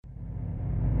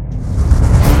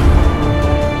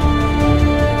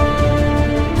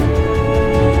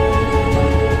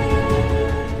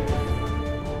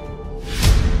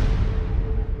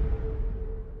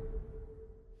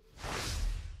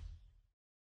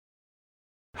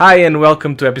Hi and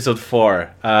welcome to episode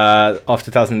 4 of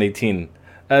 2018.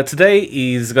 Today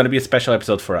is going to be a special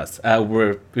episode for us.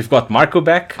 We've got Marco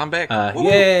back. I'm back.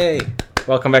 Yay!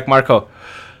 Welcome back, Marco.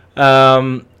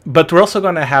 But we're also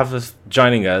going to have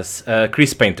joining us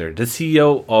Chris Painter, the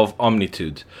CEO of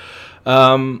Omnitude.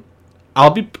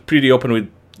 I'll be pretty open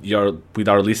with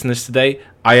our listeners today.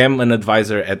 I am an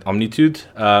advisor at Omnitude.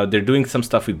 They're doing some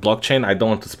stuff with blockchain. I don't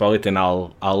want to spoil it, and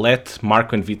I'll let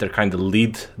Marco and Vitor kind of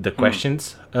lead the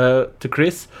questions to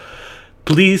Chris.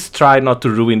 Please try not to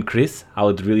ruin Chris. I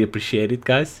would really appreciate it,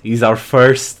 guys. He's our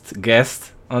first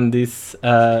guest on this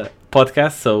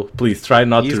podcast, so please try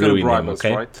not to ruin him. Us,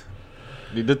 okay? Right?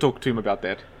 We did talk to him about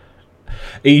that.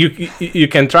 You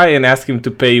can try and ask him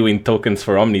to pay you in tokens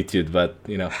for Omnitude, but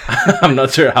I'm not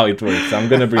sure how it works. I'm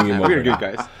gonna bring him over. We're good,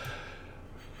 guys.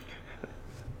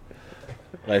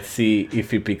 Let's see if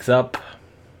he picks up.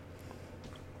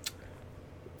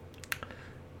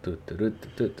 So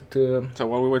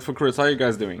while we wait for Chris, how are you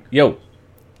guys doing? Yo,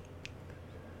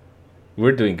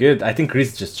 we're doing good. I think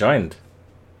Chris just joined.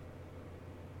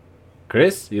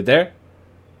 Chris, you there?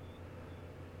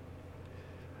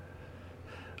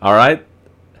 All right.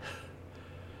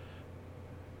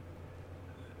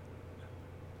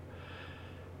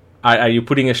 Are you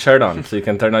putting a shirt on so you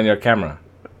can turn on your camera?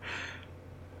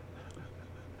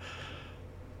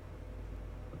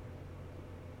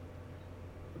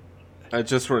 It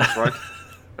just works, right?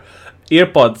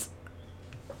 Earpods.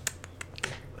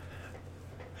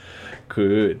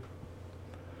 Good.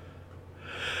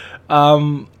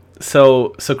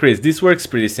 So Chris, this works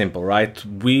pretty simple, right?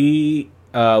 We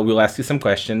will ask you some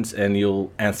questions and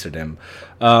you'll answer them.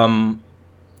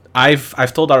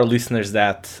 I've told our listeners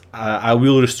that I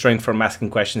will refrain from asking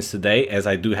questions today, as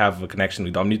I do have a connection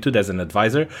with Omnitude as an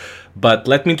advisor. But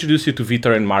let me introduce you to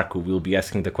Vitor and Marco, who will be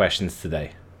asking the questions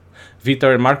today.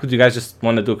 Vitor and Marco, do you guys just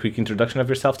want to do a quick introduction of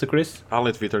yourself to Chris? I'll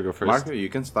let Vitor go first. Marco, you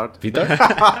can start. Vitor?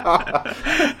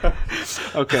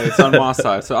 Okay, it's on my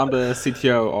side. So I'm the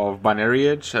CTO of Binary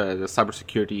Edge, the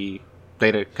cybersecurity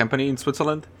data company in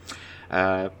Switzerland.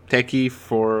 Techie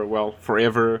for,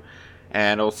 forever,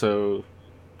 and also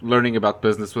learning about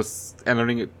business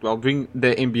doing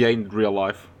the MBA in real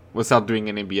life without doing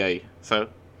an MBA. So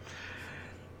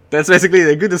that's basically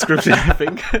a good description, I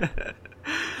think.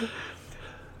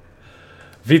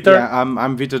 Vitor? Yeah,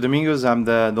 I'm Vitor Domingos. I'm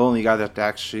the only guy that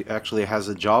actually has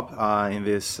a job in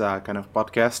this kind of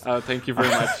podcast. Thank you very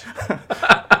much.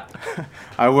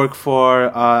 I work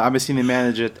for I'm a senior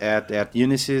manager at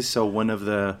Unisys, so one of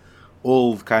the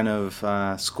old kind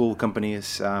of school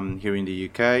companies here in the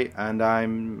UK, and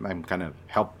I'm kind of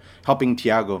helping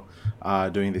Tiago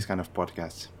doing this kind of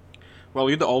podcasts. Well,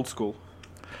 you're the old school.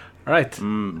 Right.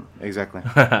 Exactly.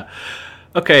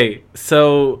 Okay,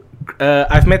 so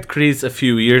I've met Chris a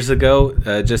few years ago,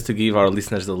 just to give our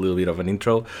listeners a little bit of an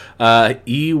intro.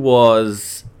 He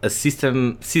was a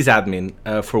sysadmin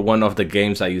for one of the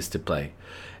games I used to play.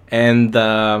 And,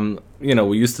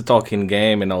 we used to talk in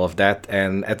game and all of that.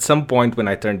 And at some point when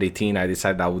I turned 18, I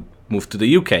decided I would move to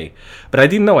the UK. But I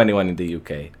didn't know anyone in the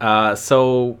UK.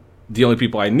 So the only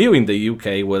people I knew in the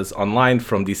UK was online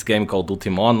from this game called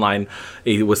Ultima Online.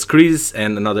 It was Chris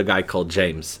and another guy called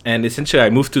James. And essentially I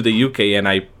moved to the UK and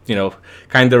I,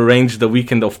 kind of arranged the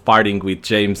weekend of partying with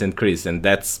James and Chris. And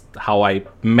that's how I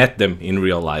met them in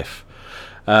real life.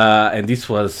 And this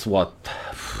was,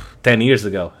 10 years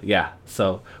ago? Yeah.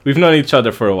 So we've known each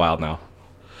other for a while now.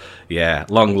 Yeah,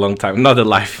 long time. Another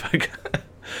life.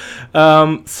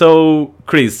 So,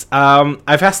 Chris,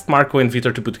 I've asked Marco and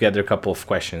Vitor to put together a couple of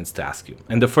questions to ask you.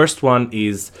 And the first one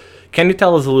is, can you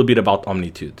tell us a little bit about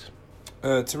Omnitude?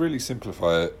 To really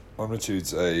simplify it,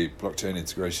 Omnitude's a blockchain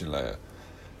integration layer.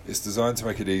 It's designed to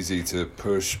make it easy to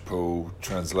push, pull,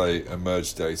 translate and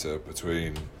merge data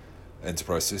between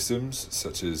enterprise systems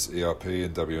such as ERP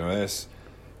and WMS,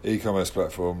 e-commerce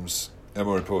platforms, and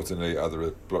more importantly,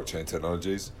 other blockchain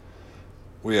technologies.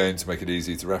 We aim to make it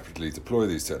easy to rapidly deploy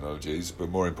these technologies, but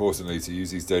more importantly, to use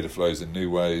these data flows in new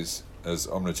ways as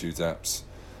Omnitude's apps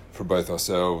from both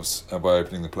ourselves and by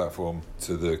opening the platform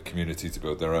to the community to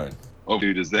build their own.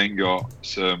 Omnitude has then got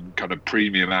some kind of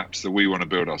premium apps that we want to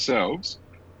build ourselves,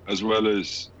 as well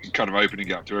as kind of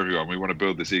opening up to everyone. We want to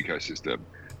build this ecosystem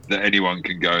that anyone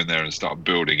can go in there and start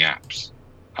building apps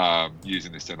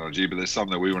using this technology. But there's some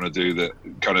that we want to do that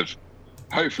kind of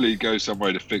hopefully go some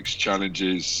way to fix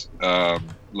challenges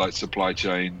like supply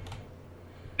chain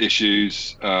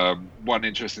issues. One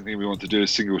interesting thing we want to do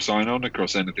is single sign-on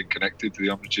across anything connected to the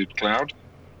Omnitude cloud,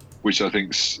 which I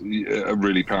think is a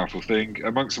really powerful thing,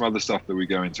 amongst some other stuff that we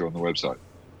go into on the website.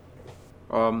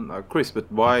 Chris, but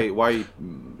why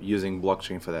using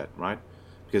blockchain for that, right?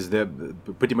 Because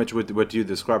pretty much what you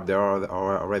described, there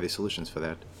are already solutions for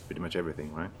that. Pretty much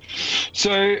everything, right?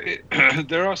 So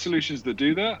there are solutions that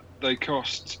do that. They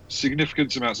cost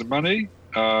significant amounts of money.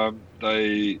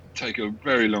 They take a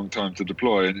very long time to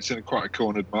deploy, and it's in quite a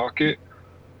cornered market.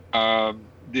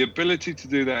 The ability to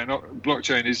do that in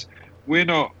blockchain is, we're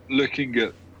not looking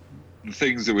at the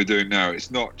things that we're doing now.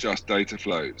 It's not just data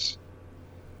flows.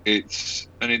 It's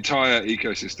an entire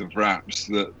ecosystem for apps.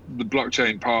 That the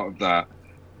blockchain part of that,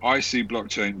 I see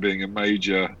blockchain being a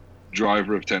major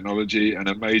driver of technology and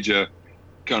a major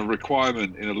kind of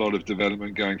requirement in a lot of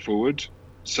development going forward.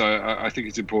 So I think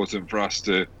it's important for us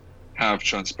to have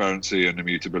transparency and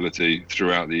immutability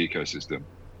throughout the ecosystem.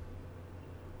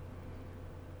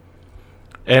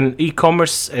 And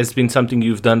e-commerce has been something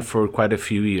you've done for quite a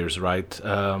few years, right?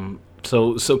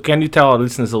 So can you tell our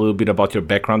listeners a little bit about your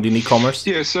background in e-commerce?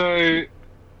 Yeah, so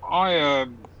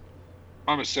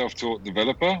I'm a self-taught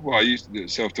developer. Well, I used to be a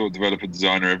self-taught developer,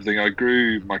 designer, everything. I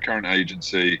grew my current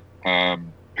agency,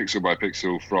 Pixel by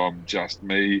Pixel, from just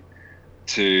me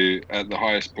to, at the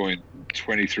highest point,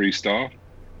 23 staff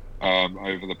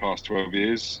over the past 12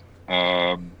 years.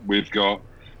 We've got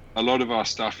a lot of our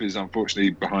stuff is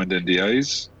unfortunately behind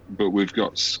NDAs, but we've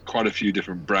got quite a few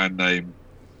different brand name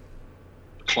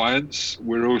clients.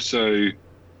 We're also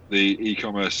the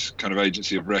e-commerce kind of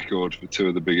agency of record for two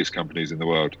of the biggest companies in the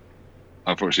world.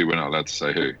 Unfortunately, we're not allowed to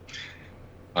say who.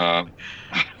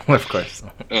 Of course.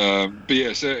 But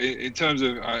yeah, so in terms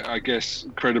of, I guess,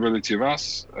 credibility of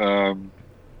us, kind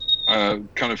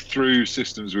of through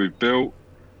systems we've built,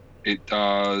 it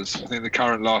does, I think the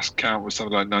current last count was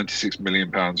something like £96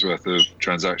 million worth of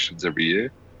transactions every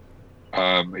year,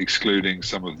 excluding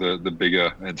some of the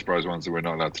bigger enterprise ones that we're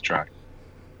not allowed to track.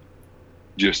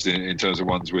 Just in terms of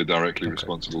ones we're directly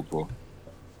responsible for.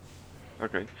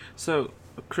 Okay. So,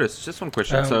 Chris, just one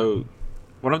question. So,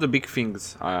 one of the big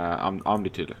things on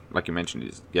Omnitude, like you mentioned,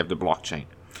 is you have the blockchain.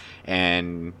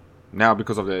 And now,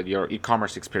 because of your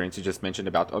e-commerce experience, you just mentioned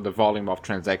about the volume of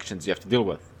transactions you have to deal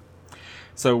with.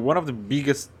 So, one of the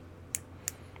biggest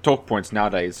talk points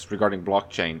nowadays regarding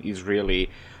blockchain is really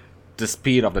the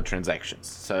speed of the transactions.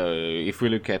 So if we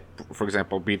look at, for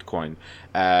example, Bitcoin,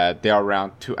 there are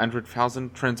around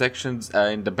 200,000 transactions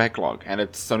in the backlog, and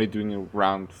it's only doing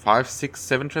around 5, 6,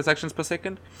 7 transactions per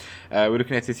second. We're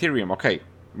looking at Ethereum, okay,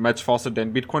 much faster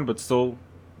than Bitcoin, but still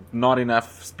not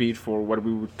enough speed for what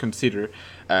we would consider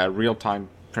real-time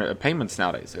payments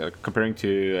nowadays. Comparing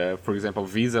to, for example,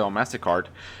 Visa or MasterCard,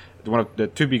 one of the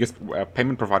two biggest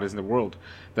payment providers in the world,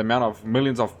 the amount of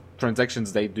millions of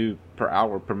transactions they do per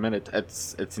hour, per minute,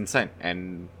 it's insane.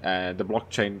 And the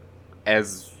blockchain,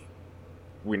 as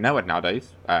we know it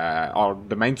nowadays, or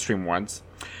the mainstream ones,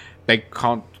 they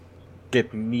can't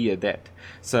get near that.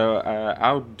 So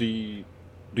how do you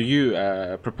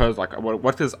propose, like,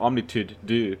 what does Omnitude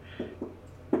do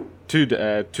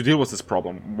to deal with this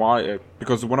problem? Why?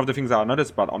 Because one of the things I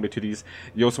noticed about Omnitude is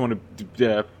you also want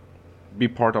to be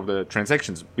part of the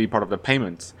transactions, be part of the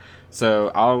payments.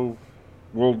 So how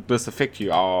will this affect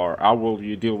you, or how will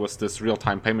you deal with this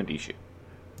real-time payment issue?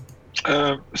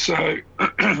 Sorry,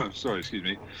 excuse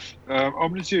me.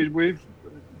 Omnitude, we've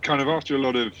kind of, after a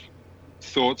lot of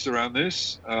thoughts around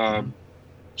this,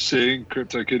 seeing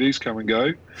CryptoKitties come and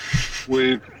go,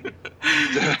 we've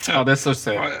oh, that's so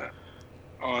sad.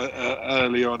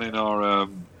 Early on in our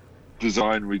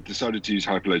design, we decided to use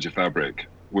Hyperledger Fabric,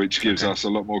 which gives us a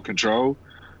lot more control.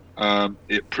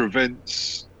 It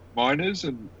prevents miners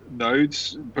and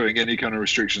nodes putting any kind of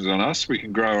restrictions on us. We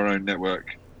can grow our own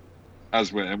network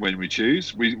as and when we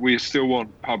choose. We still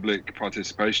want public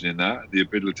participation in that, the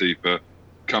ability for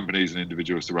companies and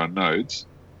individuals to run nodes.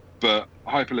 But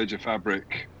Hyperledger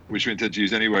Fabric, which we intend to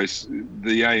use anyways,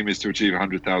 the aim is to achieve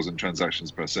 100,000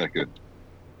 transactions per second,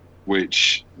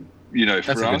 which, you know,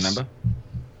 for that's us, a good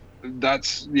number.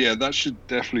 That should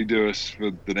definitely do us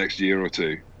for the next year or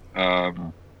two.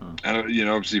 And, you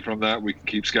know, obviously from that, we can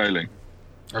keep scaling.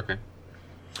 Okay.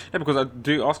 Yeah, because I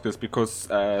do ask this because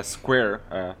Square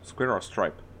or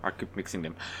Stripe, I keep mixing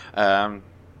them.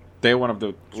 They're one of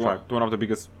the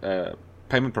biggest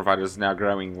payment providers now,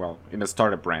 growing well in a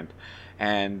startup brand,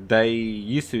 and they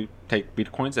used to take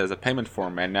Bitcoins as a payment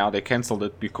form, and now they cancelled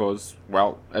it because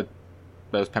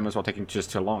those payments were taking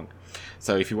just too long.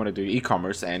 So if you want to do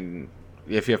e-commerce, and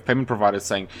if you have payment providers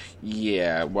saying,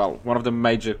 one of the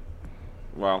major,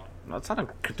 no, it's not a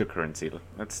cryptocurrency.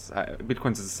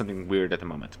 Bitcoin is something weird at the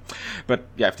moment. But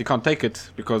yeah, if they can't take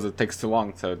it because it takes too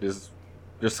long, so there's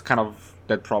just kind of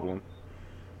that problem.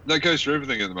 That goes for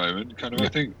everything at the moment. I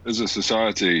think as a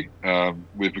society,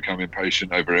 we've become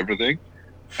impatient over everything.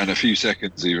 and a few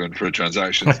seconds even for a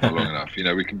transaction is not long enough.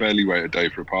 We can barely wait a day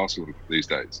for a parcel these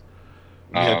days.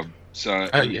 So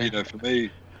for me,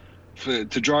 to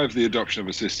drive the adoption of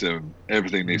a system,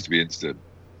 everything needs to be instant.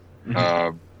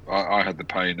 I had the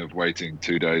pain of waiting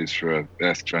 2 days for a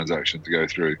ETH transaction to go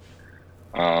through.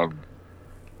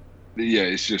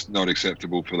 It's just not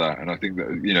acceptable for that. And I think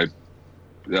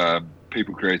that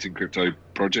people creating crypto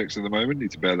projects at the moment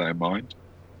need to bear that in mind.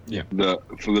 Yeah. That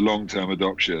for the long-term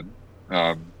adoption,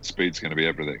 speed's going to be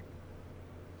everything.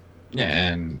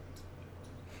 Yeah, and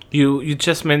You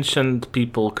just mentioned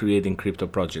people creating crypto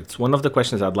projects. One of the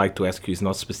questions I'd like to ask you is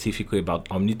not specifically about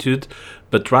Omnitude,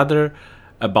 but rather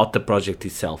about the project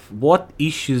itself. What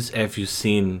issues have you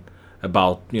seen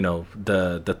about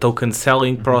the token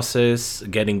selling process,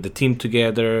 getting the team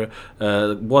together?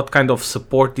 What kind of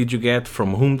support did you get?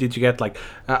 From whom did you get?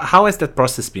 How has that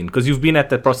process been? Because you've been at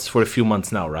that process for a few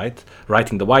months now, right?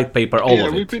 Writing the white paper, all of it.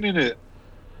 Yeah, we've been in it.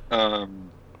 I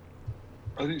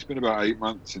think it's been about 8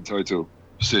 months in total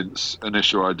since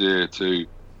initial idea to,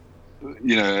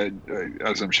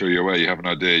 as I'm sure you're aware, you have an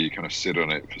idea, you kind of sit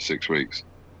on it for 6 weeks,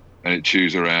 and it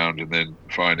chews around, and then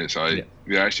find it's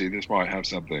actually this might have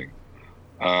something.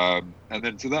 And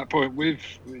then to that point,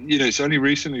 it's only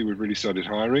recently we've really started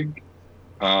hiring.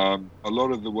 A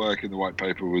lot of the work in the white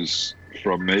paper was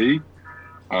from me.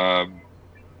 Someone's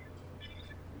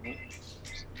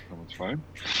phone.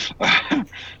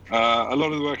 A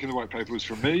lot of the work in the white paper was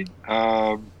from me.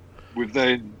 We've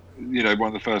then, one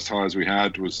of the first hires we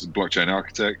had was a blockchain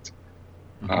architect.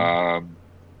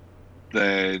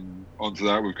 Then onto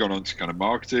that, we've gone on to kind of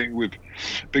marketing. We've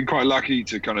been quite lucky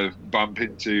to kind of bump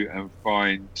into and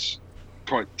find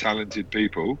quite talented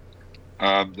people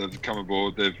that have come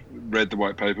aboard. They've read the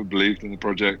white paper, believed in the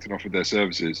project, and offered their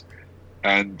services.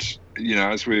 And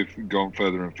as we've gone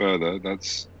further and further,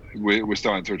 we're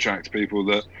starting to attract people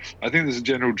that I think there's a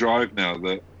general drive now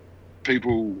that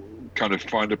people kind of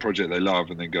find a project they love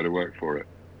and then go to work for it.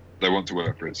 They want to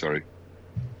work for it. Sorry.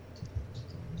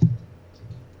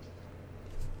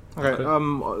 Okay.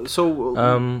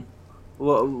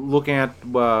 Looking at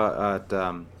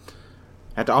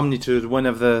Omnitude, one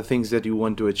of the things that you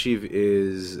want to achieve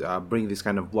is bring this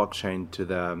kind of blockchain to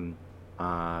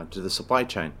the supply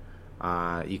chain,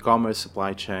 e-commerce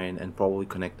supply chain, and probably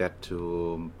connect that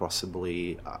to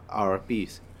possibly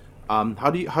RRPs. How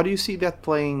do you see that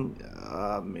playing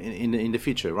in the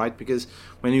future, right? Because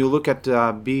when you look at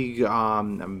big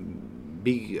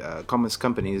commerce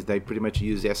companies, they pretty much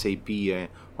use SAP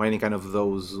or any kind of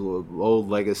those old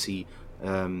legacy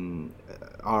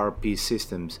RP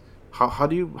systems. How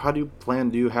do you plan?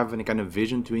 Do you have any kind of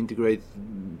vision to integrate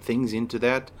things into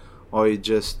that, or you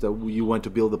just you want to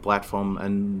build a platform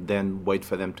and then wait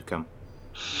for them to come?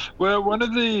 Well, one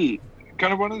of the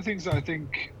things that I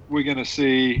think we're going to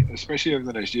see, especially over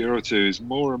the next year or two, is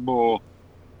more and more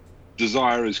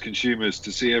desire as consumers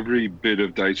to see every bit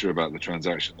of data about the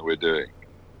transaction that we're doing,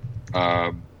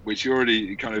 which you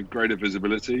already kind of greater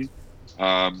visibility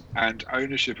and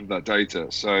ownership of that data.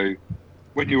 So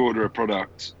when you order a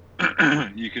product,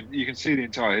 you can see the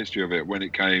entire history of it, when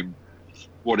it came,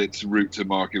 what its route to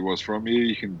market was from you.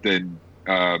 You can then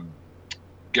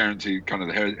guarantee kind of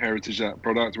the heritage of that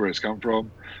product, where it's come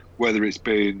from, whether it's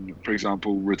been, for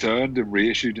example, returned and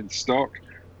reissued into stock,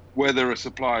 whether a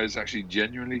supplier has actually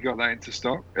genuinely got that into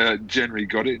stock, generally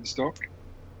got it in stock.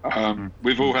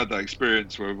 We've all had that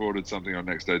experience where we've ordered something on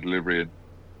next day delivery and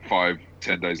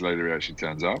 5-10 days later it actually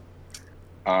turns up.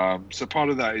 So part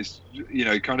of that is,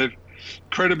 kind of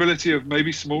credibility of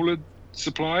maybe smaller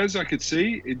suppliers, I could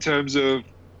see, in terms of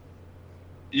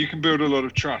you can build a lot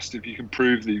of trust if you can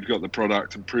prove that you've got the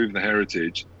product and prove the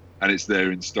heritage and it's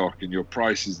there in stock, and your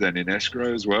price is then in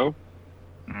escrow as well.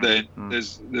 Then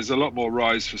there's a lot more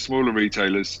rise for smaller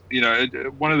retailers.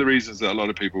 One of the reasons that a lot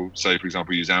of people say, for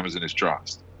example, use Amazon is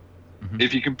trust.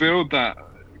 If you can build that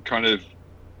kind of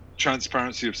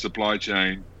transparency of supply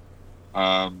chain,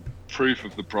 proof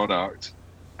of the product,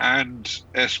 and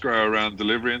escrow around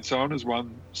delivery and so on as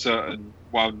one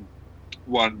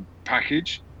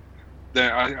package,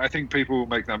 then I think people will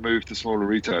make that move to smaller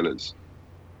retailers.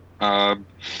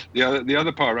 The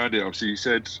other part around it, obviously, you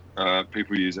said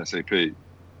people use SAP.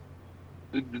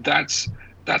 That's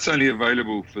only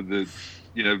available for the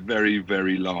very,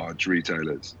 very large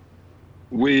retailers.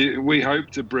 We hope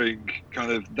to bring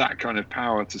that kind of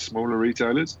power to smaller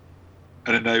retailers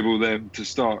and enable them to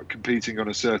start competing on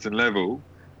a certain level,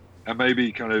 and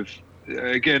maybe kind of,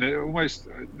 again, almost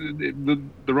the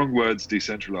wrong words,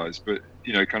 decentralized, but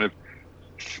kind of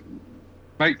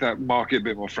make that market a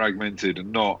bit more fragmented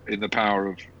and not in the power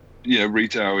of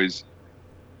retail is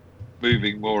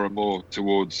moving more and more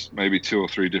towards maybe 2 or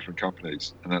 3 different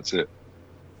companies, and that's it.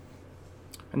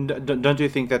 And don't you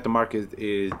think that the market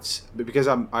is, because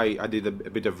I did a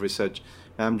bit of research,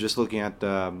 and I'm just looking at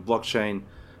the blockchain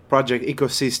project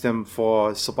ecosystem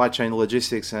for supply chain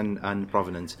logistics and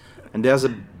provenance, and there's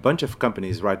a bunch of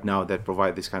companies right now that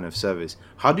provide this kind of service.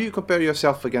 How do you compare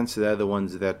yourself against the other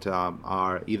ones that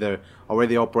are either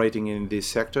already operating in this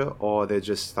sector or they're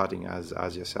just starting as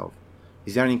yourself?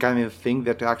 Is there any kind of thing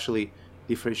that actually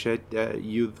differentiate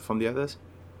you from the others?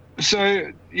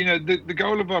 So, the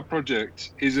goal of our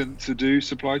project isn't to do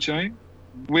supply chain.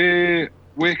 We're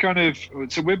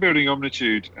building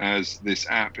Omnitude as this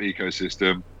app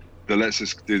ecosystem that lets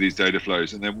us do these data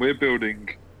flows, and then we're building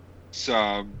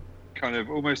some kind of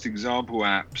almost example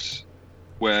apps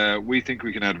where we think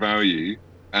we can add value,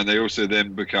 and they also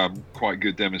then become quite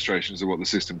good demonstrations of what the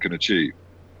system can achieve.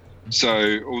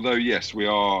 So, although yes, we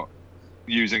are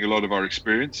using a lot of our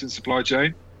experience in supply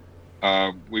chain.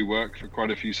 We work for quite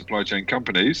a few supply chain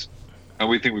companies, and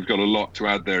we think we've got a lot to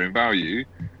add there in value.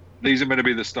 These are going to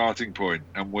be the starting point,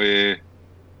 and we're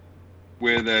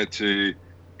there to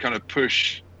kind of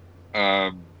push.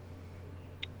 Sorry,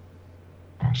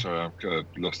 I've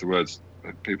lost the words.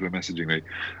 People are messaging me.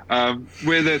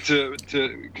 We're there to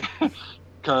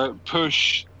kind of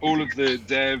push all of the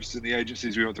devs and the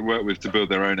agencies we want to work with to build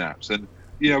their own apps, and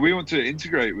we want to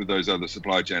integrate with those other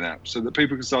supply chain apps so that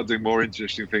people can start doing more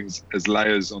interesting things as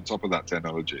layers on top of that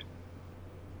technology.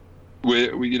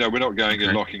 We're not going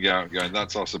and locking out and going,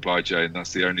 that's our supply chain,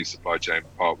 that's the only supply chain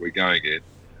part we're going in.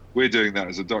 We're doing that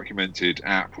as a documented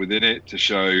app within it to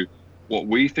show what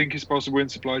we think is possible in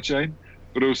supply chain,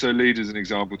 but also lead as an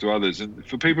example to others. And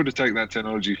for people to take that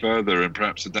technology further and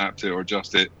perhaps adapt it or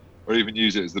adjust it or even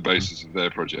use it as the basis of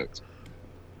their project.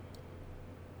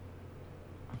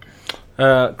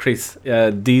 Chris,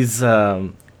 in these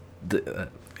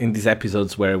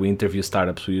episodes where we interview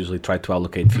startups, we usually try to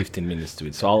allocate 15 minutes to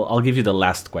it. So I'll give you the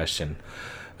last question.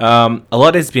 A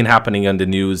lot has been happening on the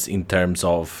news in terms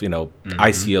of,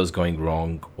 ICOs going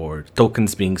wrong or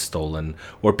tokens being stolen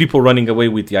or people running away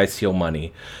with the ICO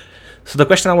money. So the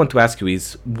question I want to ask you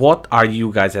is, what are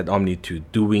you guys at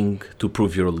Omnitude doing to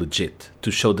prove you're legit, to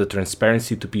show the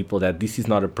transparency to people that this is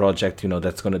not a project,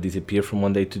 that's going to disappear from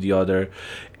one day to the other?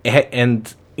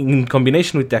 And in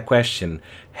combination with that question,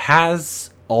 has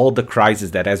all the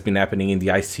crisis that has been happening in the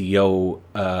ICO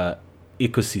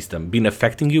ecosystem been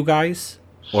affecting you guys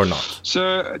or not?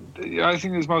 So I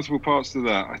think there's multiple parts to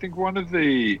that. I think one of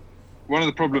the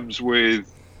problems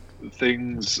with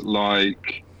things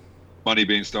like money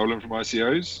being stolen from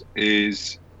ICOs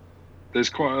is there's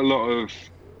quite a lot of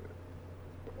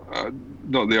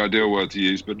not the ideal word to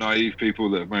use, but naive people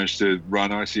that have managed to run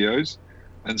ICOs.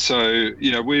 And so,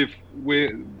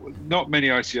 we're not many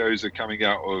ICOs are coming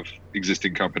out of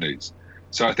existing companies.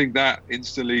 So I think that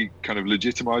instantly kind of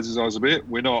legitimizes us a bit.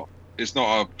 It's not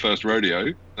our first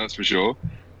rodeo, that's for sure.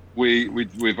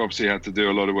 We've obviously had to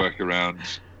do a lot of work around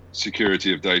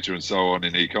security of data and so on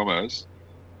in e-commerce.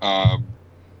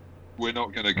 We're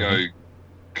not going to go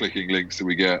clicking links that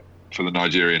we get for the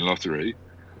Nigerian lottery.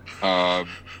 So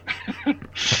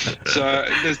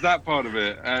there's that part of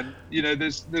it, and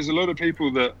there's a lot of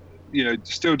people that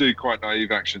still do quite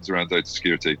naive actions around data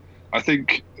security. I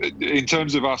think in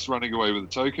terms of us running away with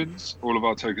the tokens, all of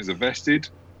our tokens are vested.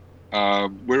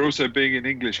 We're also, being an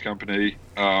English company,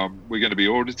 we're going to be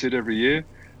audited every year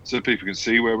so people can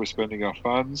see where we're spending our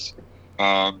funds.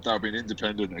 That'll be an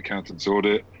independent accountant's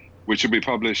audit, which will be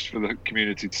published for the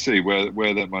community to see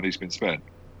where that money's been spent.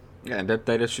 Yeah, and that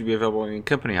data should be available in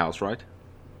Company House, right?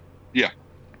 Yeah.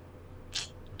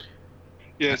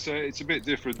 Yeah, so it's a bit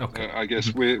different, Okay. I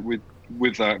guess.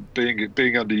 With that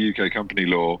being under UK company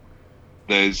law,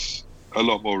 there's a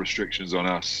lot more restrictions on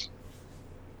us.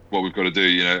 What we've got to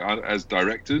do, as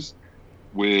directors,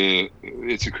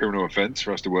 it's a criminal offence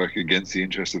for us to work against the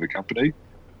interests of the company.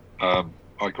 I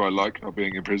quite like not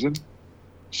being in prison.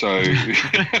 So, I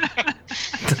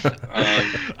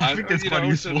think that's quite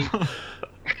useful.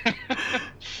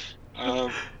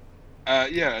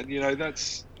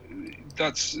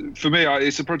 That's for me.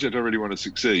 It's a project I really want to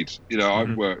succeed.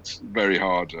 I've worked very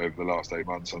hard over the last 8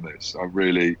 months on this.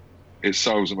 It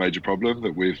solves a major problem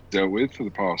that we've dealt with for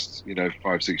the past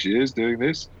 5-6 years doing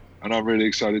this, and I'm really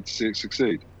excited to see it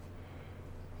succeed.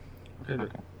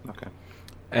 Okay.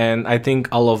 And I think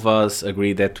all of us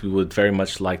agree that we would very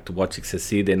much like to watch it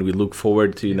succeed, and we look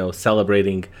forward to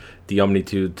celebrating the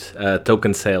Omnitude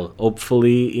token sale,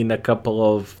 hopefully in a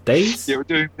couple of days. Yeah, we're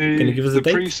doing Can you give us a the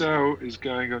date? pre-sale is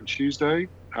going on Tuesday.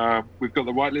 We've got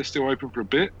the whitelist still open for a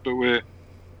bit, but we're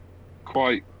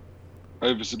quite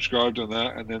oversubscribed on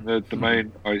that, and then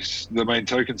the main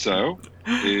token sale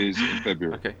is in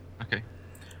February. Okay.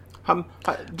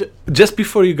 Just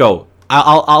before you go,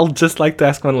 I'll just like to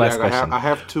ask one last question. I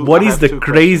have two. What I is have the two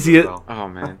craziest? questions as well. Oh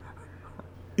man.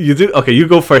 You do? Okay, you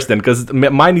go first then, because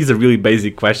mine is a really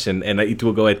basic question, and it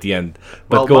will go at the end.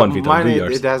 But go on, Vito. Mine, Do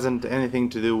yours. it hasn't anything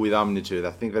to do with Omnitude.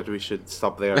 I think that we should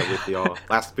stop there with your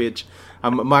last pitch.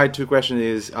 My two questions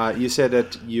is, you said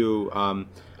that you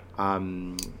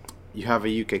have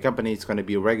a UK company. It's going to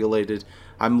be regulated.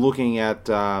 I'm looking at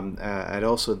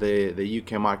also the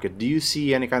UK market. Do you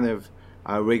see any kind of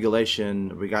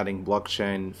regulation regarding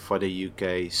blockchain for the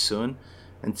UK soon?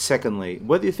 And secondly,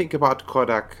 what do you think about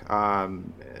Kodak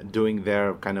doing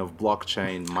their kind of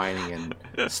blockchain mining and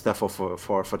stuff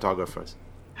for photographers?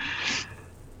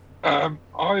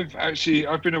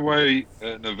 I've been away at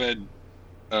an event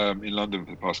in London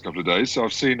for the past couple of days, so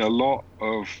I've seen a lot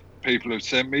of people have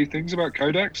sent me things about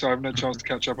Kodak, so I haven't had a chance to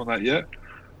catch up on that yet.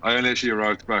 I only actually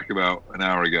arrived back about an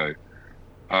hour ago.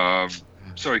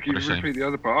 Sorry, can you repeat the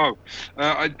other part?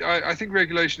 I think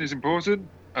regulation is important.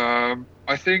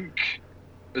 I think,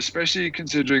 especially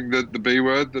considering the B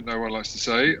word that no one likes to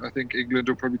say, I think England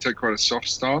will probably take quite a soft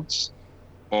stance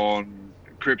on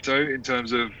crypto in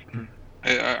terms of,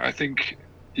 I think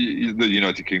the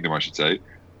United Kingdom, I should say,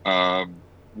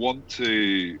 want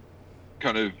to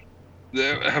kind of,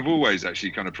 they have always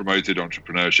actually kind of promoted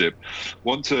entrepreneurship,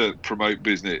 want to promote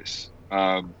business.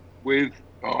 With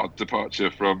our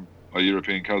departure from our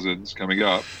European cousins coming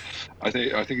up, I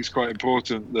think it's quite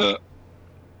important that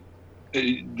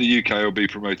the UK will be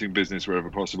promoting business wherever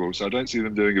possible. So I don't see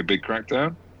them doing a big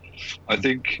crackdown. I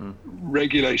think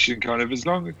regulation kind of, as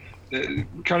long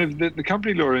kind of the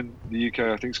company law in the UK,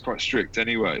 I think is quite strict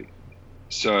anyway.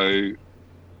 So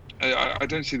I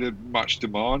don't see there much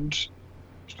demand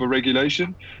for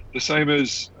regulation. The same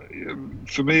as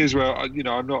for me as well.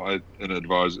 I'm not a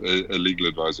legal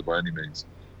advisor by any means,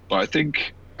 but I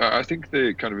think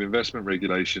the kind of investment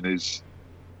regulation is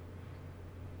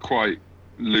quite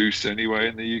loose anyway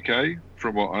in the UK,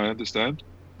 from what I understand.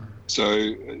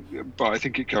 So, but I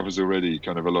think it covers already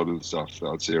kind of a lot of the stuff that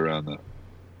I'd see around that.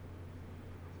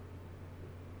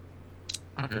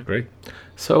 Okay. Great.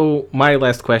 So my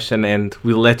last question, and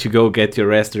we'll let you go get your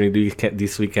rest during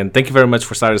this weekend. Thank you very much,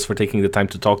 Cyrus, for taking the time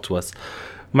to talk to us.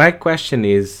 My question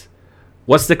is,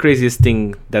 what's the craziest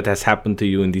thing that has happened to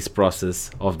you in this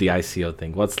process of the ICO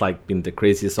thing? What's been the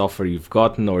craziest offer you've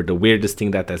gotten, or the weirdest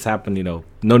thing that has happened?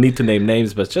 No need to name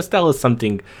names, but just tell us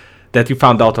something that you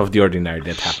found out of the ordinary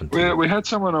that happened to you. We had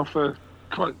someone offer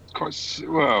quite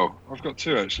well. I've got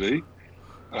two actually.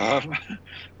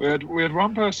 We had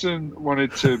one person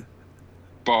wanted to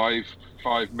buy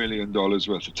 $5 million worth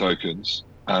of tokens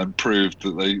and proved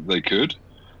that they could,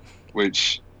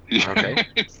 which it's a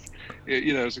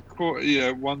quarter,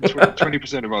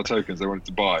 20% of our tokens they wanted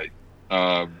to buy.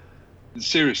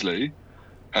 Seriously,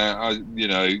 they're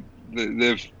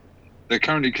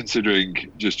currently considering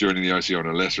just joining the ICO on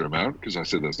a lesser amount, because I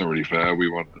said that's not really fair. We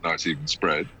want a nice even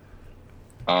spread.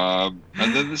 And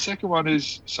then the second one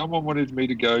is someone wanted me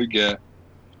to go get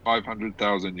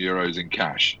 500,000 euros in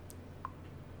cash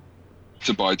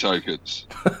to buy tokens.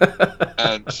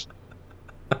 And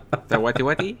the what?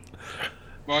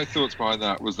 My thoughts behind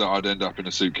that was that I'd end up in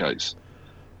a suitcase.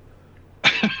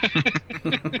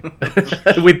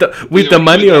 with the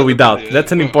money or without?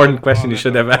 That's an important question you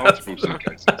should have asked.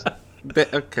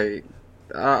 Okay.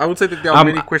 I would say that there are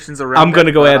many questions around. I'm going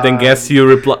to go ahead and guess you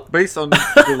reply. Based on the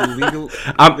legal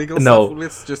stuff,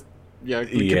 let's just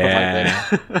keep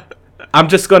I'm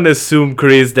just going to assume,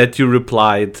 Chris, that you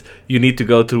replied, you need to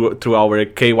go through our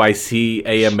KYC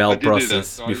AML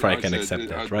process before I can accept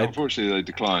that, right? Unfortunately, they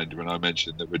declined when I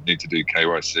mentioned that we'd need to do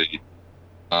KYC.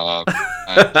 And we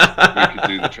could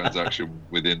do the transaction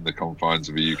within the confines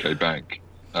of a UK bank.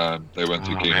 They weren't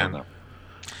too keen on that.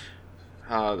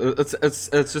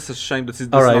 It's just a shame that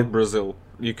it's not Brazil.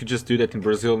 You could just do that in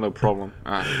Brazil, no problem.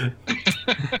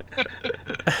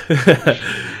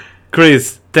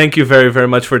 Chris, thank you very, very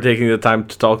much for taking the time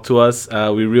to talk to us.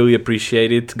 We really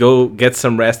appreciate it. Go get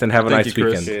some rest and have a nice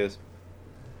weekend. Cheers.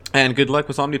 And good luck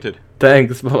with Omnitude.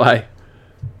 Thanks. Bye-bye.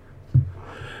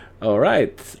 All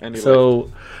right. So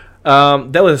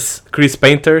that was Chris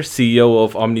Painter, CEO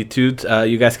of Omnitude.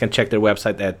 You guys can check their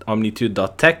website at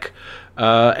omnitude.tech.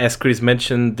 As Chris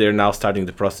mentioned, they're now starting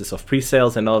the process of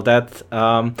pre-sales and all of that.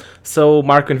 So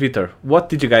Marco and Vitor, what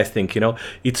did you guys think?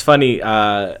 It's funny.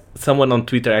 Someone on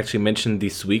Twitter actually mentioned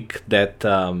this week that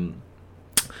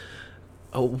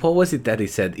what was it that he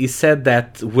said? He said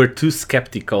that we're too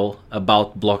skeptical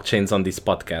about blockchains on this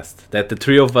podcast. That the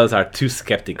three of us are too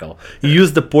skeptical. He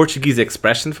used the Portuguese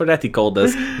expression for that. He called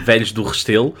us velhos do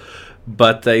Restelo.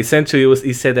 But essentially,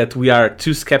 he said that we are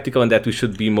too skeptical and that we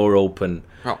should be more open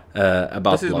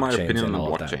about this is my blockchains opinion and on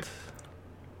all blockchain. that.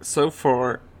 So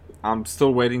far, I'm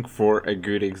still waiting for a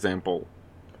good example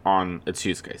on its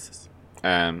use cases.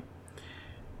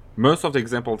 Most of the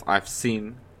examples I've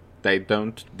seen, they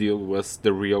don't deal with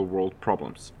the real world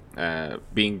problems.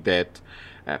 Being that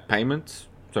payments,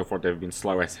 so far they've been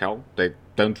slow as hell. They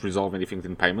don't resolve anything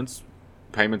in payments.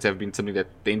 Payments have been something that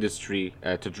the industry,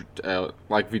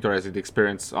 like Vitor has the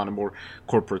experience on a more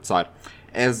corporate side,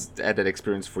 has had that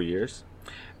experience for years.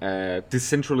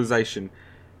 Decentralization,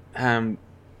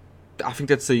 I think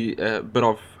that's a bit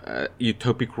of a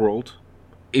utopic world.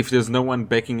 If there's no one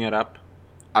backing it up,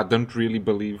 I don't really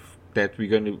believe that we're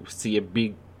going to see a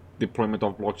big deployment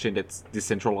of blockchain that's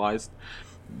decentralized,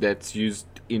 that's used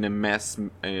in a mass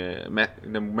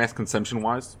consumption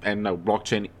wise. And no,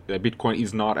 blockchain, Bitcoin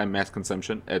is not a mass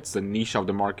consumption. It's a niche of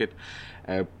the market,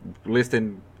 less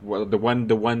than the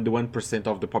 1%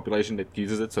 of the population that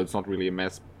uses it. So it's not really a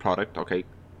mass product. Okay,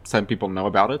 some people know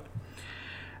about it.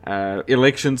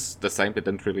 Elections, the same.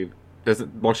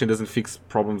 Blockchain doesn't fix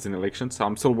problems in elections. So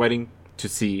I'm still waiting to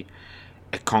see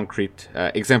a concrete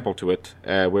example to it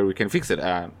where we can fix it.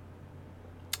 A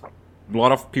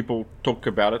lot of people talk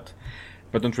about it,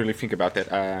 but don't really think about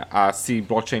that. I see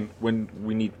blockchain when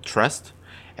we need trust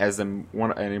as an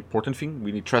important thing.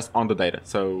 We need trust on the data.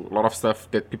 So a lot of stuff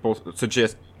that people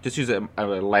suggest, just use a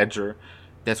ledger.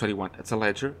 That's what you want. It's a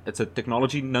ledger. It's a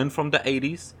technology known from the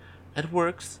 80s. It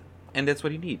works, and that's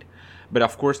what you need. But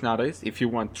of course, nowadays, if you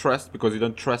want trust, because you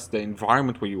don't trust the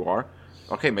environment where you are,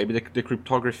 okay, maybe the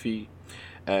cryptography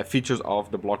features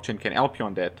of the blockchain can help you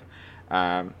on that.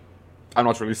 I'm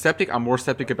not really skeptic. I'm more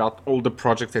skeptic about all the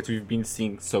projects that we've been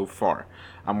seeing so far.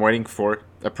 I'm waiting for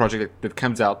a project that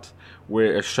comes out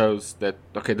where it shows that,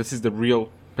 okay, this is the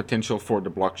real potential for the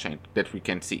blockchain that we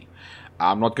can see.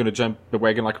 I'm not going to jump the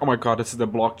wagon like, oh my god, this is the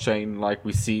blockchain like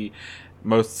we see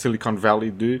most Silicon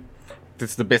Valley do.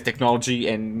 This is the best technology,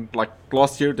 and like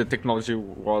last year the technology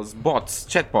was bots,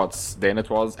 chatbots, then it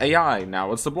was AI,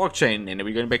 now it's the blockchain, and then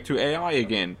we're going back to AI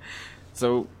again.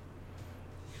 So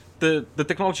the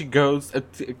technology goes,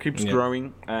 it keeps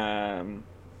growing.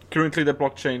 Currently the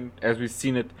blockchain, as we've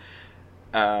seen it,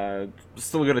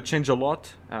 still going to change a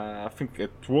lot. I think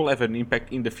it will have an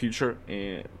impact in the future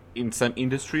in some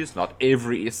industries, not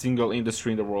every single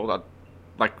industry in the world.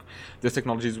 Like the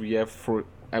technologies we have for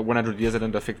 100 years, it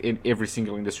doesn't affect in every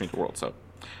single industry in the world. So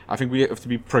I think we have to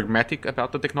be pragmatic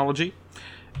about the technology.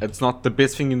 It's not the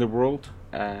best thing in the world.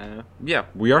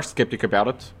 We are skeptic about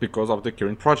it because of the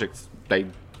current projects. They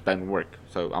don't work.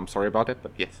 So I'm sorry about it,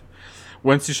 but yes.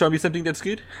 Once you show me something that's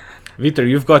good. Vitor,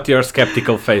 you've got your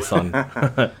skeptical face on.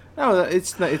 No,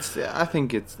 it's not. I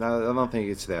don't think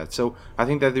it's that. So I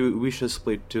think that we should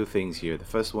split two things here. The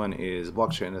first one is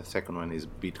blockchain. The second one is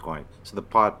Bitcoin. So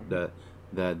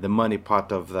the money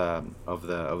part of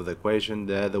the equation.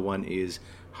 The other one is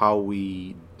how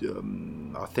we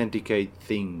authenticate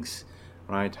things,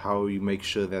 right? How you make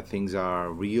sure that things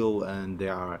are real and they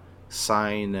are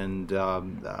signed and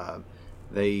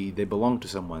they belong to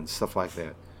someone, stuff like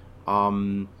that.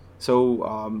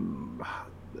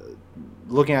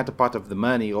 Looking at the part of the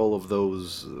money, all of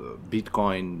those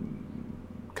Bitcoin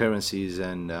currencies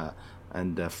and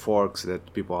forks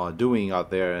that people are doing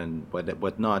out there and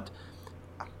whatnot.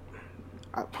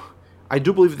 I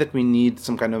do believe that we need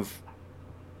some kind of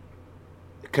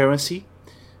currency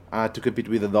to compete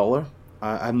with the dollar.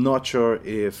 I'm not sure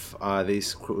if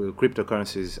these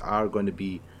cryptocurrencies are going to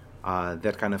be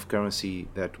that kind of currency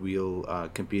that will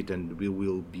compete and we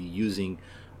will be using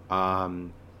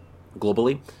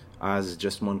globally as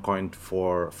just one coin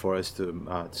for us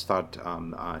to start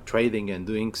trading and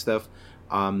doing stuff.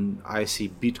 I see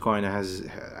Bitcoin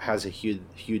has a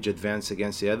huge advance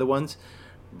against the other ones.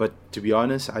 But to be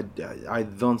honest, I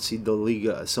don't see the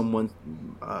league,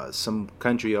 some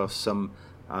country or some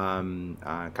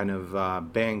kind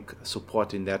of bank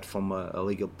supporting that from a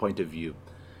legal point of view.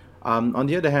 On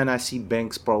the other hand, I see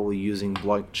banks probably using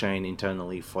blockchain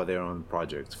internally for their own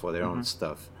projects, for their own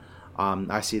stuff.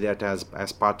 I see that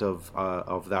as part of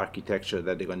the architecture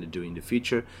that they're going to do in the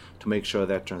future to make sure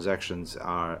that transactions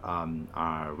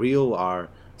are real, are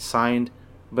signed.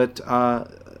 But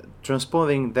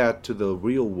transporting that to the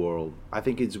real world, I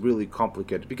think it's really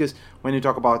complicated because when you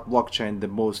talk about blockchain, the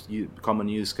most common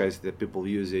use case that people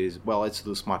use is, well, let's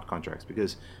do smart contracts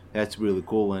because that's really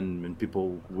cool, and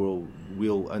people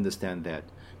will understand that.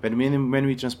 But when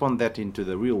we transpond that into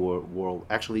the real world,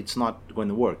 actually, it's not going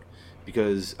to work,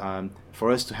 because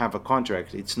for us to have a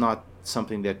contract, it's not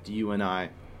something that you and I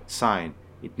sign.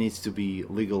 It needs to be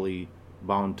legally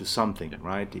bound to something,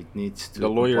 right? It needs to the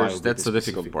lawyers. comply with That's a the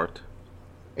difficult specific- part.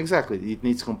 Exactly. It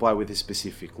needs to comply with a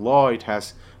specific law. It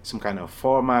has some kind of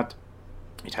format.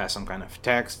 It has some kind of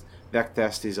text. That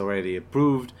test is already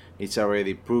approved. It's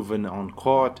already proven on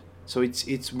court. So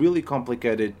it's really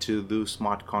complicated to do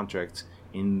smart contracts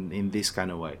in this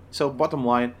kind of way. So bottom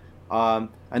line, and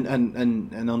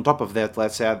on top of that,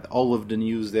 let's add all of the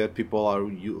news that people are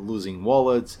losing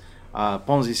wallets,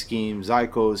 Ponzi schemes,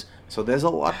 ICOs. So there's a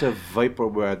lot of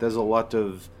vaporware. There's a lot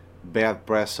of bad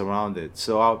press around it.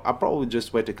 So I'll probably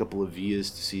just wait a couple of years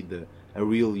to see a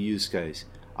real use case.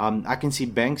 I can see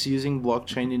banks using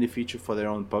blockchain in the future for their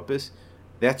own purpose.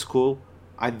 That's cool.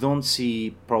 I don't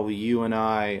see probably you and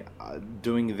I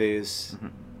doing this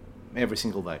every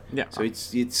single day. Yeah. So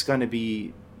it's gonna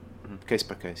be case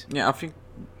by case. Yeah, I think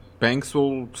banks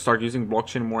will start using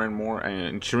blockchain more and more,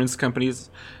 and insurance companies,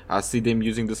 I see them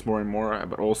using this more and more,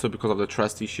 but also because of the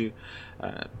trust issue.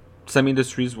 Some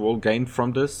industries will gain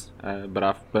from this, but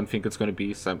I don't think it's going to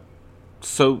be some.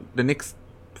 So the next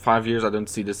 5 years, I don't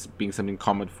see this being something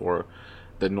common for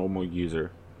the normal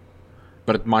user.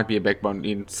 But it might be a backbone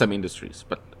in some industries,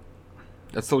 but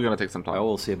that's still going to take some time. I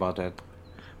will see about that.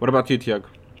 What about you, Tiago?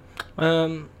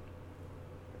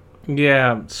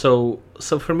 Yeah, so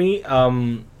for me,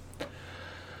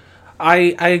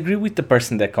 I agree with the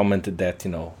person that commented that,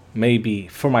 maybe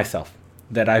for myself,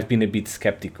 that I've been a bit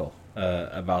skeptical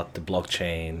about the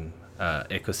blockchain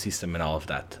ecosystem and all of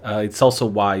that. It's also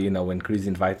why, when Chris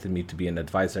invited me to be an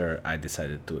advisor, I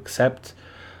decided to accept.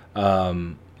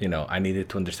 I needed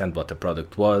to understand what the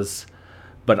product was,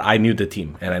 but I knew the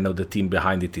team, and I know the team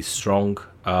behind it is strong.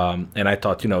 And I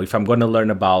thought, if I'm going to learn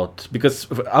about, because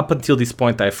up until this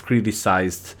point, I've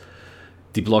criticized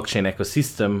the blockchain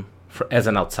ecosystem as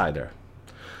an outsider.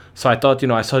 So I thought,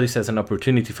 I saw this as an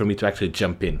opportunity for me to actually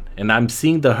jump in. And I'm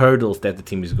seeing the hurdles that the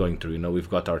team is going through. We've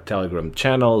got our Telegram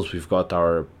channels, we've got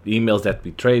our emails that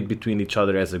we trade between each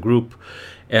other as a group.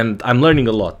 And I'm learning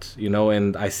a lot,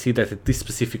 and I see that at least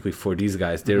specifically for these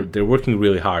guys, they're working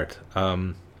really hard.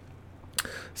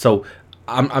 So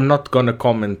I'm not going to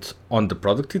comment on the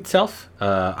product itself.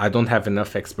 I don't have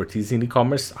enough expertise in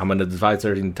e-commerce. I'm an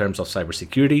advisor in terms of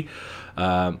cybersecurity.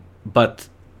 But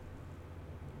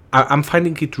I'm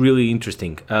finding it really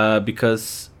interesting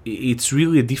because it's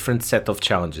really a different set of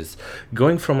challenges.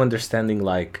 Going from understanding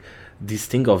this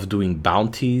thing of doing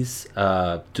bounties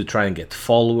to try and get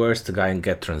followers, to try and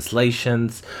get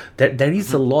translations, there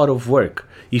is a lot of work.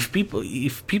 If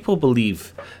people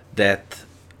believe that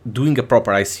doing a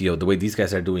proper ICO, the way these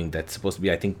guys are doing, that's supposed to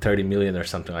be, I think, 30 million or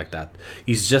something like that,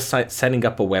 is just setting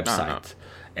up a website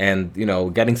and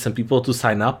getting some people to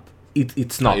sign up.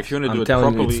 It's not. If you want to do I'm it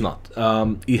telling properly, you, it's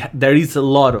not.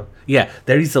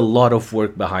 There is a lot of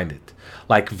work behind it,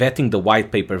 like vetting the white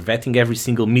paper, vetting every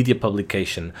single media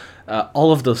publication,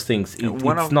 all of those things.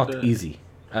 It's not easy.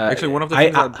 Actually, one of the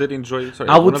things I did enjoy. Sorry,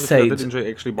 I would one of the say things I did enjoy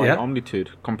actually by Omnitude,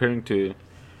 comparing to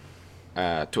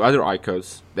other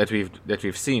ICOs that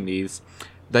we've seen, is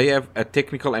they have a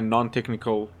technical and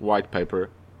non-technical white paper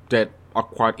that are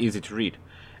quite easy to read.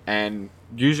 And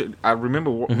usually, I remember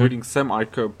reading some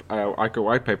ICO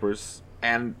white papers,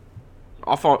 and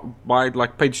by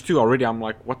page 2 already, I'm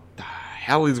like, what the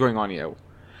hell is going on here?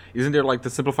 Isn't there the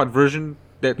simplified version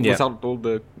that puts out all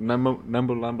the number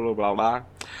blah blah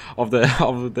of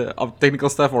the technical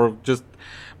stuff, or just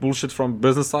bullshit from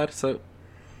business side? So,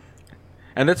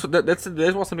 and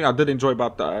that was something I did enjoy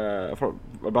about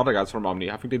the guys from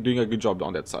Omni. I think they're doing a good job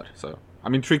on that side. So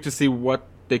I'm intrigued to see what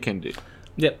they can do.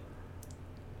 Yep.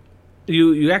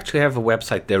 You actually have a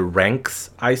website that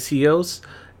ranks ICOs,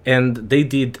 and they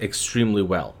did extremely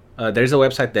well. There's a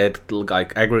website that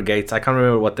aggregates, I can't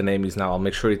remember what the name is now, I'll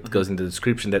make sure it goes in the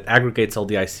description, that aggregates all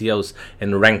the ICOs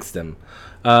and ranks them.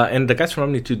 And the guys from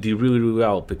Omnitude did really, really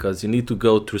well, because you need to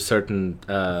go through certain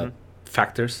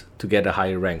factors to get a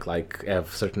higher rank, like have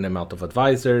a certain amount of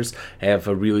advisors, have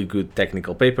a really good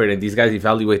technical paper, and these guys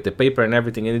evaluate the paper and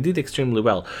everything, and it did extremely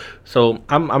well. So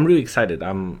I'm really excited.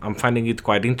 I'm finding it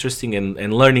quite interesting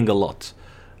and learning a lot.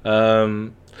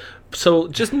 So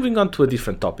just moving on to a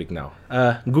different topic now.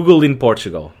 Google in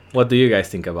Portugal. What do you guys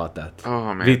think about that?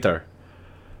 Oh man, Vitor.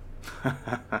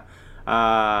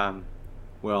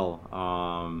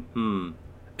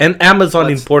 And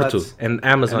Amazon in Porto. And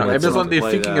Amazon. Amazon,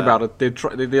 they're thinking about it.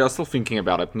 They are still thinking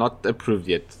about it. Not approved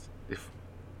yet.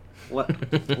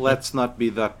 Let's not be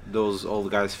those old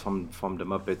guys from the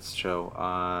Muppets show.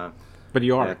 But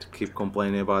you are. To keep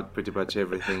complaining about pretty much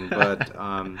everything. But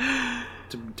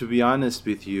to be honest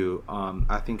with you,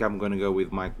 I think I'm going to go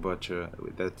with Mike Butcher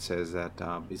that says that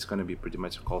it's going to be pretty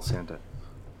much a call center.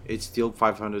 It's still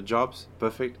 500 jobs,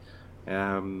 perfect.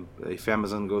 If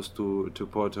Amazon goes to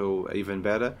Porto, even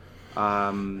better.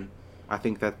 I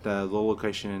think that the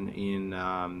location in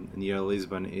near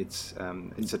Lisbon, it's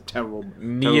a terrible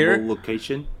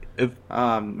location.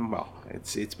 Well,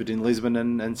 it's between Lisbon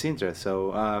and Sintra,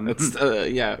 so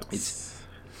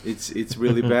it's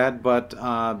really bad. But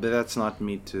that's not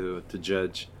me to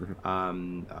judge.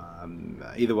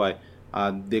 Either way,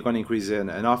 they're going to increase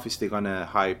an office. They're going to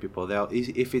hire people.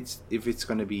 If it's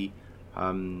going to be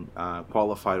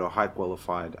qualified or high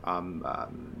qualified,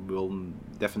 we'll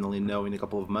definitely know in a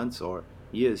couple of months or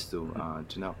years to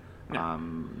know.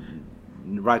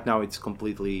 Right now it's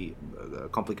completely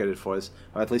complicated for us,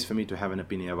 or at least for me to have an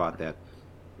opinion about that.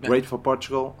 Great for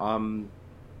Portugal,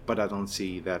 but I don't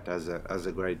see that as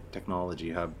a great technology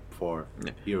hub for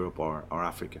Europe or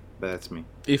Africa. But that's me.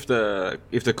 If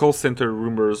the call center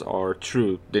rumors are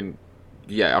true, then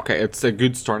yeah, okay, it's a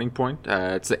good starting point.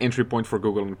 It's an entry point for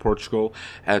Google in Portugal.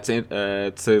 It's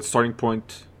a starting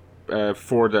point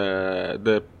for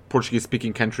the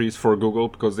Portuguese-speaking countries for Google,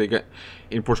 because they get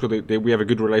in Portugal. We have a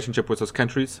good relationship with those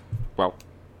countries, well,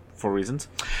 for reasons.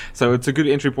 So it's a good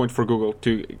entry point for Google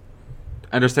to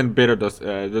understand better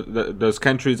those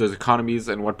countries, those economies,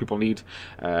 and what people need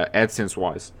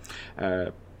AdSense-wise.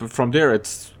 But from there,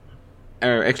 it's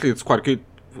actually it's quite good.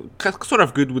 Sort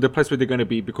of good with the place where they're going to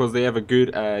be, because they have a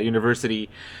good university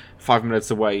 5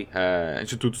 minutes away,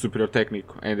 Instituto Superior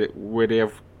Técnico, and where they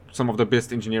have some of the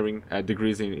best engineering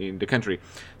degrees in the country.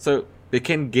 So they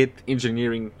can get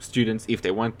engineering students if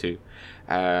they want to,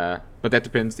 but that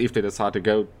depends if they decide to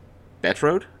go that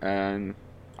road. And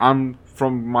I'm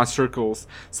from my circles,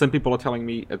 some people are telling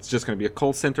me it's just going to be a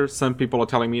call center. Some people are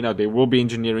telling me no, there will be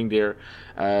engineering there,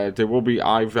 there will be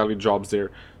high value jobs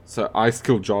there, so high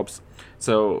skilled jobs.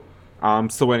 So I'm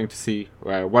still waiting to see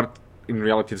what in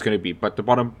reality it's going to be. But the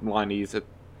bottom line is that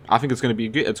I think it's going to be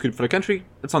good. It's good for the country.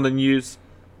 It's on the news.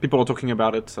 People are talking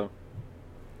about it. So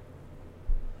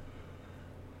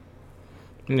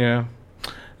yeah,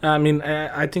 I mean,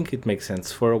 I think it makes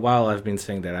sense. For a while, I've been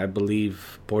saying that I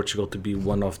believe Portugal to be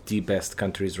one of the best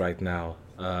countries right now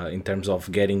in terms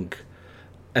of getting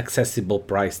accessible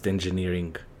priced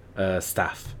engineering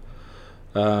staff.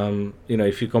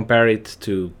 If you compare it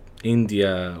to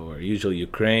India or usually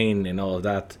Ukraine and all of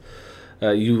that,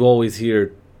 you always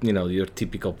hear, your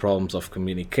typical problems of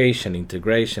communication,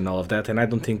 integration, all of that. And I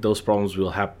don't think those problems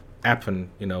will happen,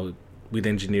 with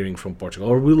engineering from Portugal,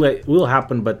 or will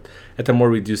happen, but at a more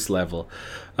reduced level.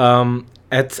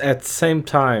 At same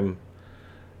time,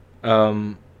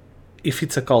 if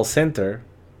it's a call center,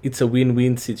 it's a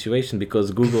win-win situation,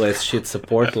 because Google has shit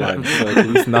support lines, so at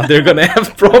least now they're gonna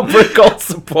have proper call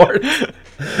support.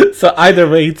 So either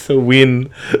way, it's a win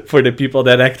for the people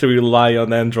that actually rely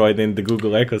on Android and the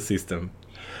Google ecosystem.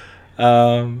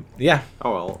 Yeah.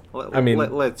 Oh well.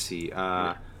 Let's see.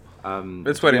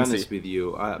 Let's wait and see. With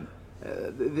you,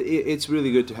 it's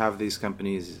really good to have these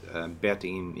companies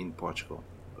betting in Portugal.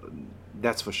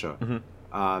 That's for sure.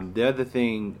 Mm-hmm. The other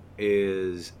thing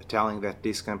is telling that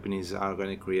these companies are going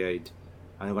to create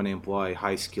and are going to employ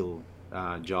high skill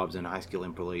jobs and high skill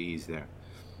employees there.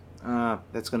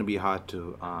 That's going to be hard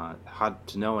to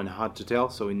know and hard to tell.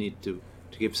 So we need to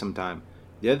give some time.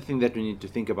 The other thing that we need to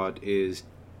think about is,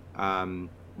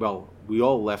 we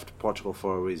all left Portugal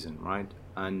for a reason, right?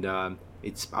 And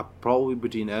it's probably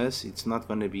between us. It's not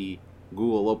going to be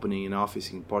Google opening an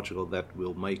office in Portugal that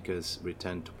will make us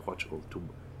return to Portugal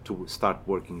to start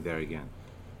working there again.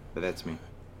 But that's me.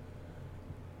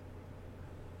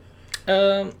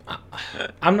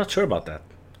 I'm not sure about that.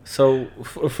 So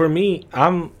for me,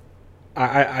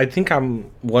 I think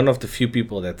I'm one of the few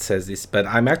people that says this, but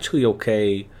I'm actually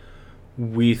okay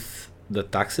with the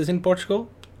taxes in Portugal.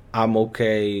 I'm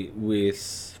okay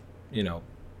with,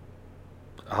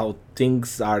 how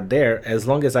things are there, as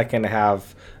long as I can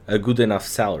have a good enough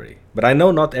salary. But I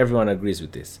know not everyone agrees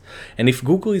with this. And if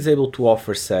Google is able to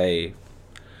offer, say,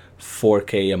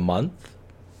 4K a month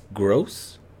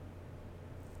gross,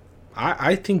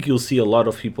 I think you'll see a lot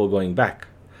of people going back.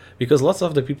 Because lots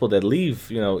of the people that leave,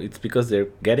 it's because they're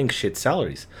getting shit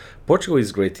salaries. Portugal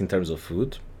is great in terms of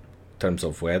food, in terms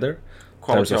of weather,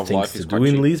 in terms of things to do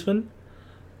in Lisbon.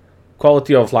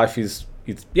 Quality of life is,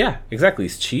 it's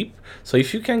cheap. So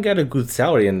if you can get a good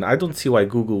salary, and I don't see why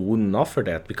Google wouldn't offer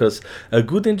that, because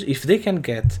if they can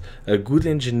get a good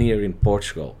engineer in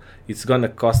Portugal, it's gonna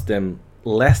cost them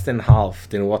less than half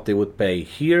than what they would pay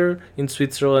here in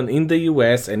Switzerland, in the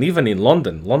US, and even in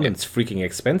London. London's freaking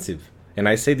expensive. And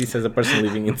I say this as a person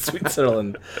living in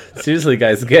Switzerland. Seriously,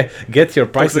 guys, get your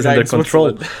prices under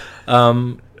control.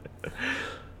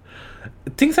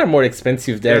 Things are more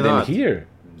expensive there than here.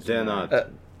 They're not.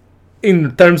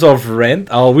 In terms of rent,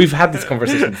 we've had this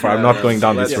conversation before. I'm not going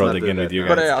down this road again with you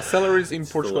guys. But salaries in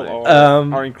Portugal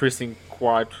are increasing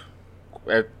quite,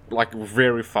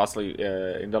 very fastly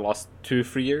in the last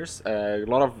 2-3 years. A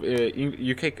lot of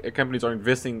UK companies are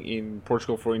investing in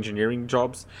Portugal for engineering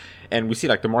jobs, and we see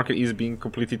like the market is being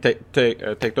completely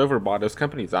taken over by those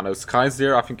companies. I know Sky's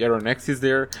there. I think Aeronex is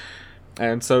there,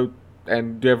 and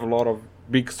they have a lot of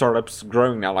big startups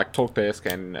growing now, like Talkdesk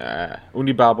and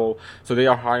Unibabble. So they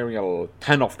are hiring a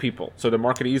ton of people. So the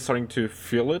market is starting to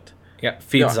feel it. Yeah,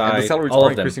 Feedzai, and the salaries all are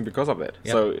of them increasing because of that.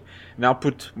 Yep. So now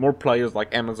put more players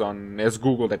like Amazon as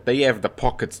Google that they have the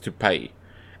pockets to pay,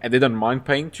 and they don't mind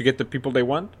paying to get the people they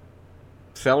want.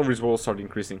 Salaries will start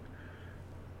increasing.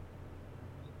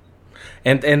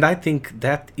 And I think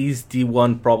that is the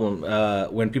one problem.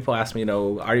 When people ask me,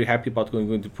 are you happy about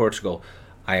going to Portugal?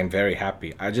 I am very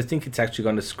happy. I just think it's actually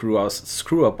going to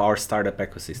screw up our startup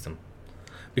ecosystem,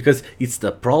 because it's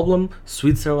the problem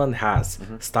Switzerland has.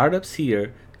 Startups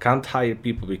here can't hire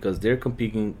people because they're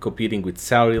competing with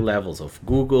salary levels of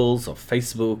Googles, of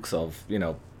Facebooks, of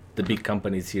the big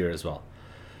companies here as well.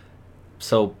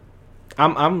 So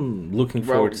I'm looking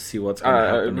forward to see what's going to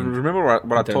happen. Remember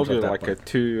what I told you like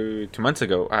 2 months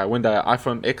ago when the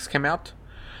iPhone X came out?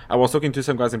 I was talking to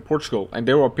some guys in Portugal, and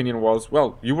their opinion was,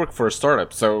 well, you work for a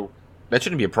startup, so that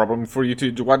shouldn't be a problem for you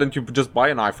to do. Why don't you just buy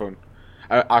an iPhone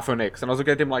X? And I was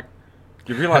looking at him like,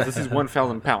 you realize this is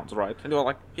 £1,000, right? And they were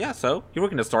like, yeah, so you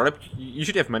work in a startup, you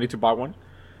should have money to buy one.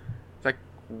 It's like,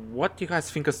 what do you guys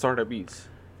think a startup is?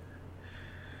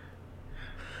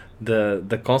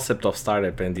 The concept of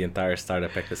startup and the entire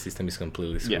startup ecosystem is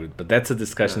completely screwed. But that's a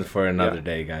discussion for another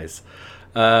day, guys.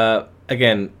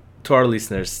 Again, to our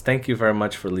listeners, thank you very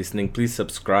much for listening. Please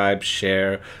subscribe,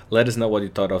 share, let us know what you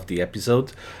thought of the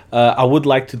episode. I would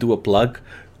like to do a plug.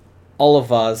 All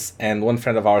of us and one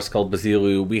friend of ours called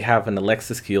Basilio, we have an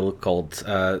Alexa skill called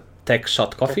Tech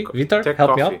Shot Coffee. Vitor,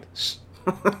 help me out.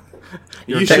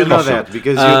 You should know that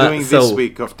because you're doing this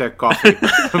week of Tech Coffee.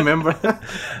 Remember?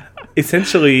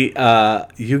 Essentially,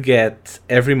 you get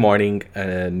every morning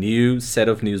a new set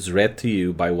of news read to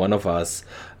you by one of us.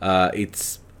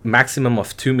 It's maximum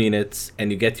of 2 minutes,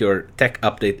 and you get your tech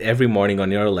update every morning on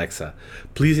your Alexa.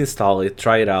 Please install it,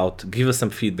 try it out, give us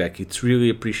some feedback. It's really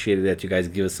appreciated that you guys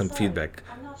give us some feedback.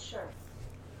 I'm not sure.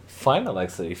 Fine,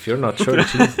 Alexa, if you're not sure.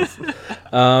 Jesus.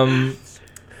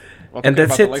 And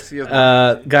that's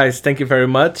it. Guys, thank you very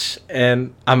much,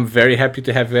 and I'm very happy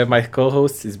to have you as my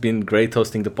co-host. It's been great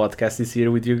hosting the podcast this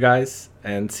year with you guys,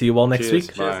 and see you all next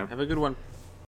week. Bye. Have a good one.